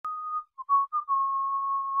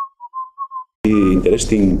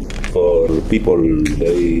Interesting for people.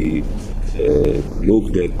 They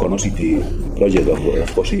look the Conosity project of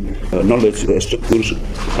POSI, knowledge structures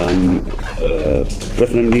and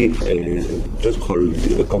preferably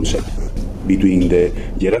threshold concept between the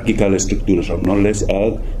hierarchical structures of knowledge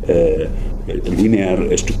and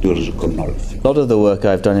linear structures of knowledge. A lot of the work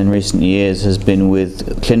I've done in recent years has been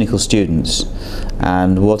with clinical students,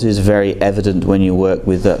 and what is very evident when you work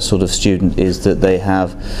with that sort of student is that they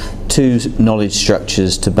have two knowledge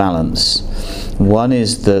structures to balance. One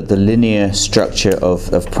is the linear structure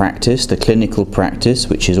of practice, the clinical practice,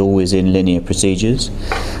 which is always in linear procedures,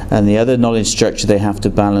 and the other knowledge structure they have to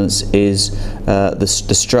balance is the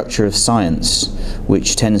structure of science,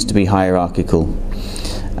 which tends to be hierarchical.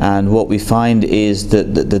 And what we find is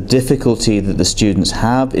that the difficulty that the students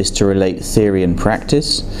have is to relate theory and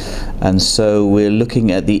practice, and so we're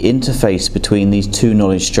looking at the interface between these two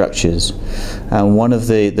knowledge structures. And one of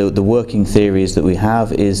the working theories that we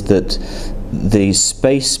have is that the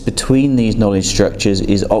space between these knowledge structures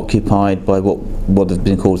is occupied by what have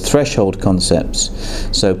been called threshold concepts.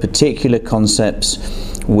 So particular concepts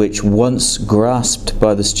which, once grasped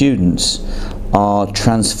by the students, are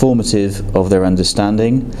transformative of their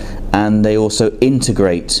understanding, and they also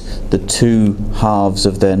integrate the two halves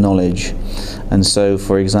of their knowledge. And so,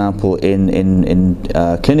 for example, in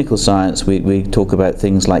clinical science, we talk about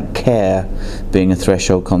things like care being a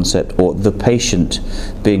threshold concept, or the patient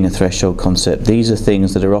being a threshold concept. These are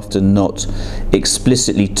things that are often not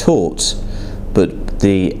explicitly taught, but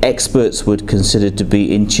the experts would consider to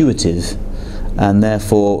be intuitive, and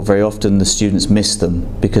therefore very often the students miss them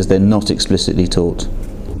because they're not explicitly taught.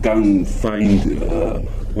 Can find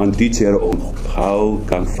one teacher on how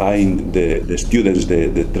can find the students the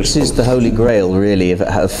This is the holy grail, really,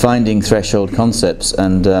 of finding threshold concepts,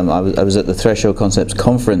 and I was at the Threshold Concepts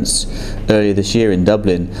conference earlier this year in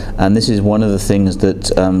Dublin, and this is one of the things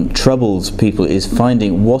that troubles people, is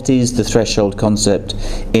finding what is the threshold concept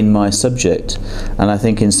in my subject. And I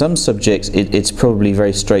think in some subjects it's probably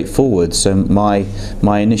very straightforward. So my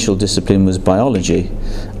initial discipline was biology,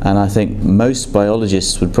 and I think most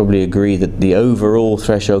biologists would probably agree that the overall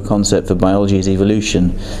threshold concept for biology is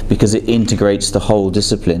evolution, because it integrates the whole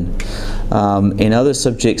discipline. In other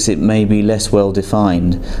subjects it may be less well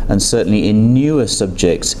defined, and certainly in newer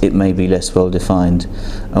subjects it may be less well defined.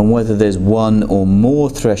 And whether there's one or more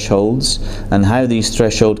thresholds and how these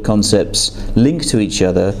threshold concepts link to each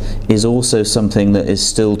other is also something that is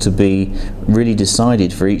still to be really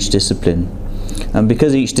decided for each discipline. And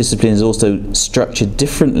because each discipline is also structured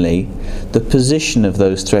differently, the position of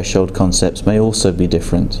those threshold concepts may also be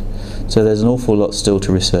different. So there's an awful lot still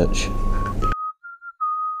to research.